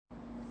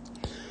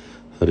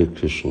Hare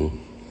Krishna.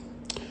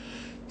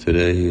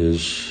 Today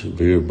is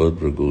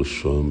Veerbhadra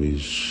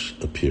Goswami's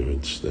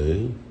appearance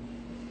day,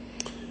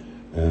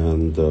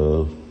 and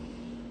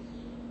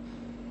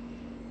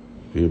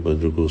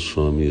Veerbhadra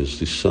Goswami is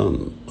the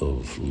son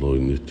of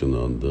Lord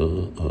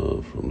Nityananda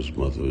from his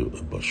mother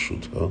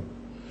Vasudha,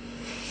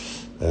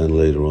 and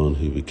later on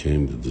he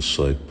became the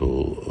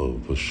disciple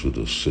of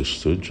Vasudha's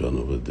sister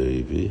Janava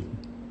Devi.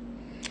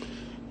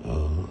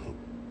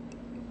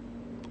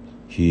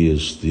 He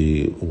is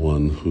the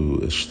one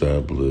who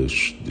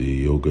established the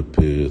Yoga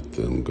Pit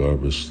and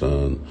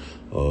Garbhasthan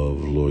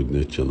of Lord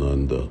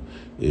Nityananda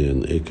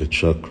in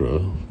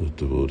Ekachakra, that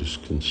devotees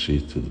can see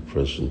to the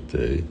present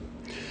day.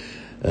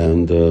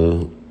 And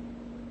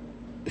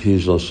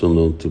he's also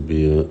known to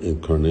be an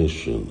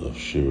incarnation of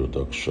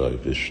Kshirodakshai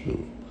Vishnu.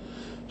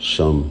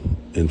 Some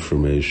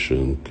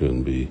information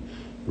can be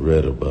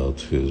read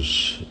about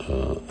his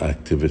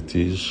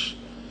activities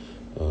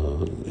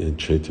in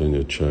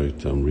Chaitanya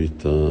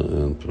Charitamrita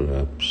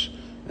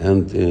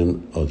and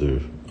in other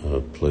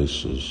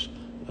places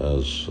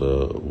as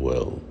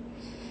well.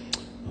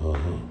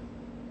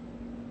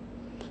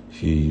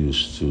 He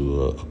used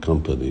to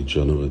accompany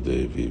Janava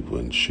Devi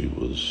when she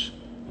was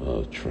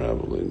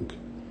traveling.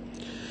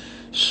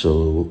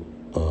 So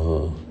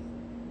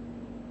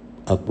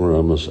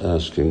Atmarama's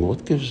asking,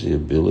 what gives the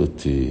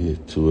ability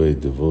to a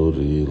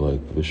devotee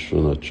like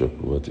Vishwanath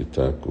Chakravarti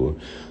Thakur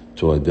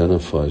to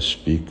identify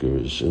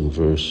speakers in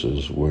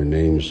verses where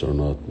names are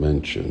not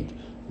mentioned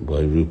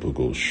by Rupa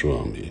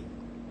Goswami?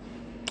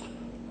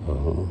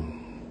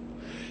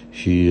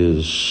 He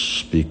is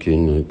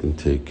speaking, I can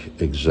take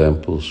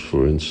examples,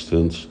 for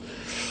instance,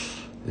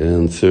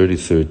 in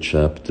 33rd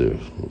chapter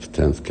of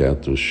 10th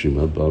canto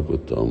Srimad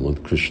Bhagavatam, when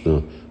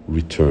Krishna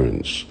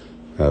returns,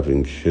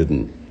 having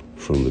hidden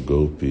from the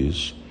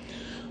gopis,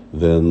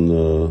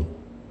 then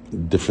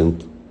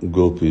different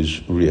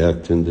gopis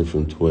react in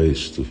different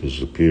ways to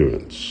his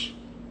appearance.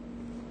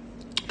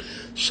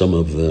 Some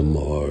of them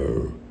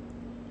are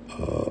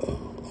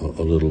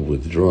a little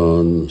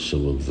withdrawn,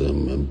 some of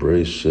them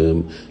embrace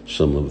him,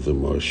 some of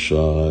them are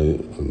shy,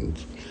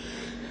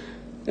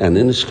 and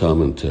in his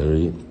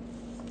commentary,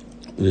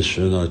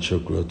 Vishwanath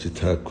Chakravarti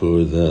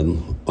Thakur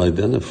then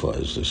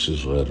identifies, this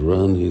is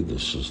Radharani,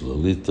 this is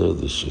Lalita,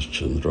 this is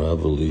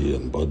Chandravali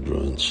and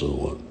Bhadra and so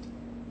on.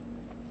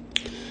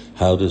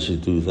 How does he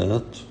do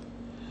that?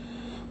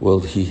 Well,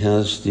 he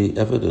has the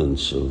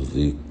evidence of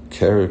the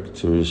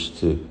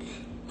characteristic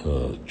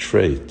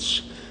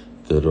traits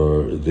that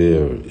are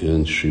there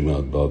in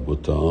Srimad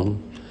Bhagavatam,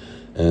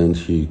 and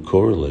he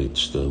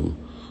correlates them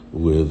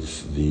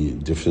with the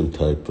different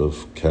type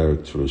of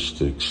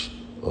characteristics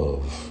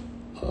of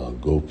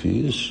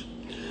gopis,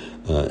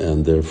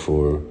 and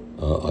therefore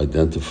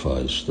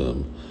identifies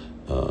them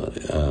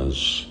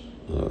as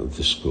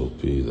this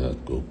gopi,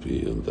 that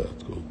gopi, and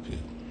that gopi.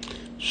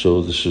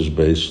 So this is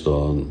based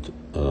on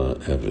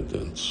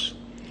evidence.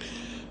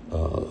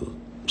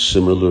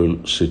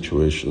 Similar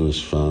situation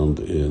is found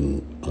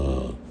in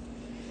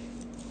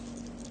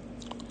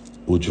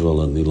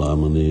Ujjvala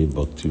Nilamani,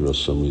 Bhakti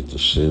Rasamrita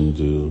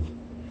Sindhu,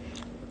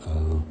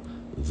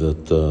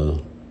 that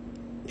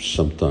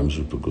sometimes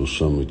Rupa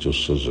Goswami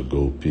just says a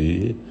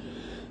gopi,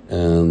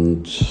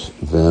 and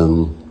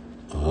then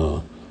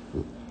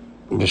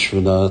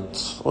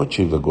Vishwanath or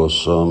Jiva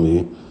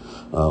Goswami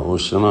or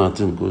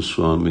Sanatana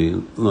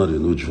Goswami, not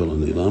in Ujjvala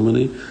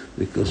Nilamani,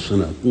 because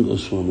Sanatana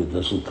Goswami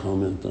doesn't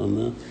comment on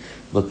that,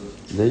 but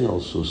they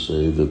also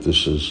say that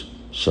this is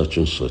such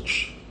and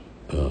such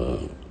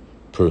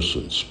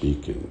person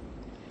speaking.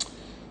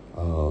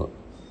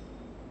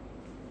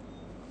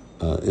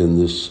 In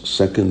this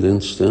second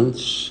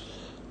instance,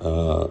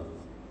 I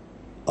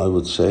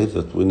would say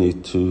that we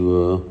need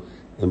to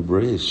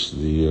embrace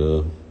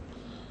the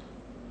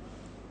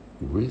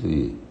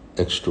really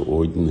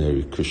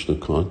extraordinary Krishna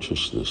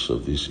consciousness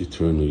of these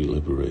eternally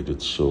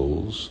liberated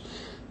souls.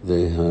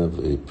 They have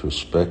a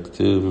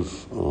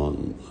perspective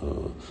on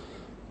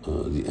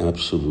the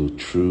absolute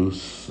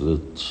truth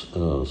that's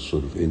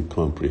sort of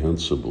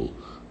incomprehensible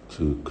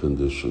to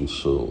conditioned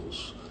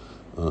souls.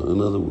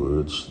 In other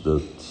words,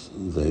 that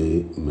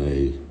they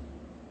may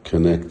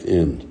connect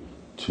in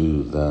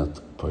to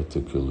that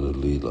particular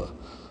lila,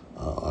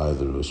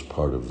 either as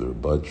part of their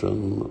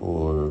bhajan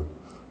or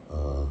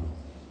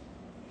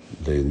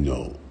they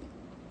know.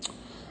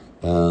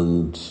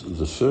 And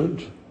the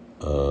third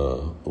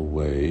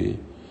way,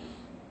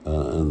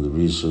 and the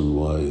reason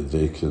why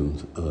they can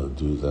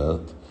do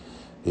that,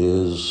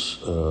 is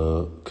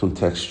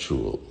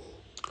contextual.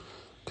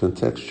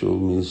 Contextual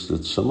means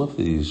that some of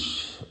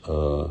these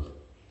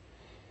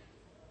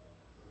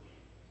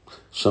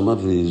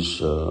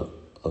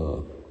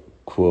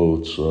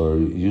quotes are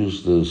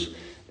used as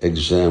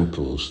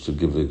examples, to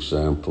give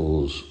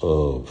examples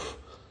of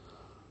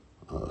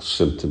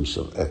symptoms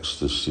of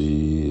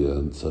ecstasy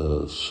and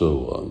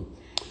so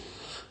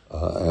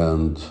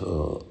on,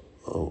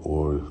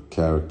 or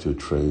character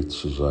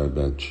traits, as I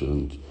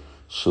mentioned.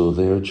 So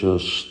they're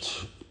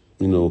just,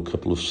 a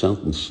couple of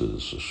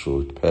sentences, a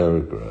short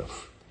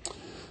paragraph.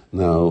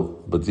 Now,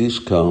 but these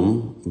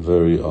come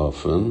very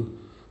often,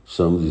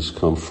 some of these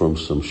come from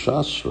some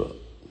Shastra,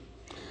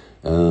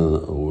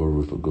 or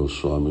Rupa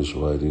Goswami's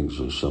writings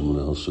or someone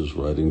else's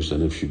writings,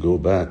 and if you go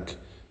back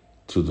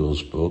to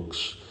those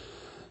books,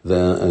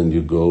 then and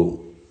you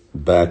go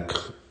back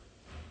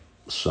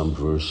some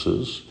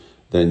verses,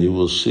 then you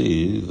will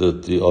see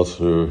that the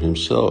author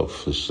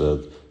himself has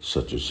said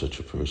such and such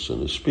a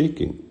person is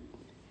speaking.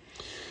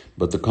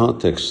 But the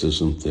context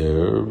isn't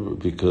there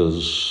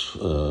because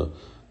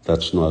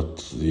that's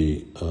not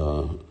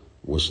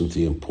wasn't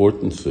the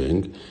important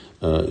thing.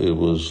 It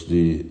was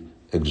the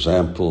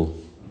example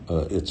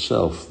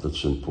itself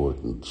that's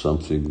important,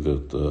 something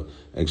that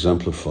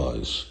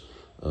exemplifies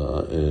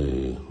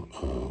a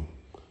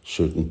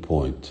certain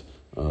point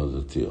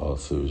that the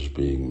author is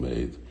being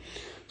made.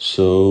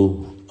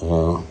 So,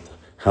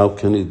 how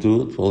can he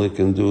do it? Well, he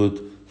can do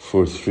it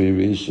for three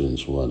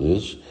reasons. One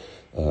is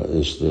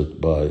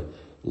that by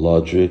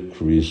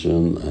logic,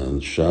 reason,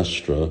 and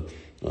Shastra,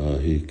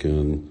 he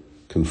can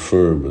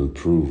confirm and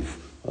prove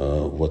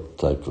what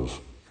type of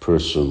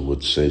person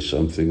would say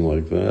something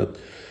like that.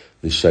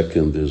 The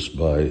second is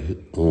by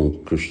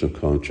own Krishna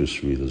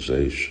conscious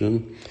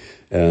realization.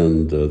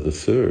 And the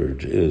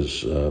third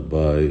is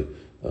by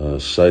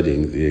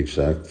citing the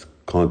exact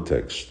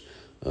context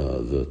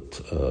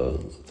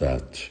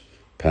that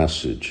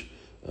passage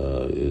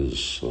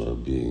is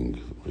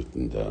being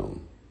written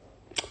down.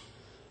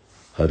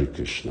 Hare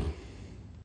Krishna.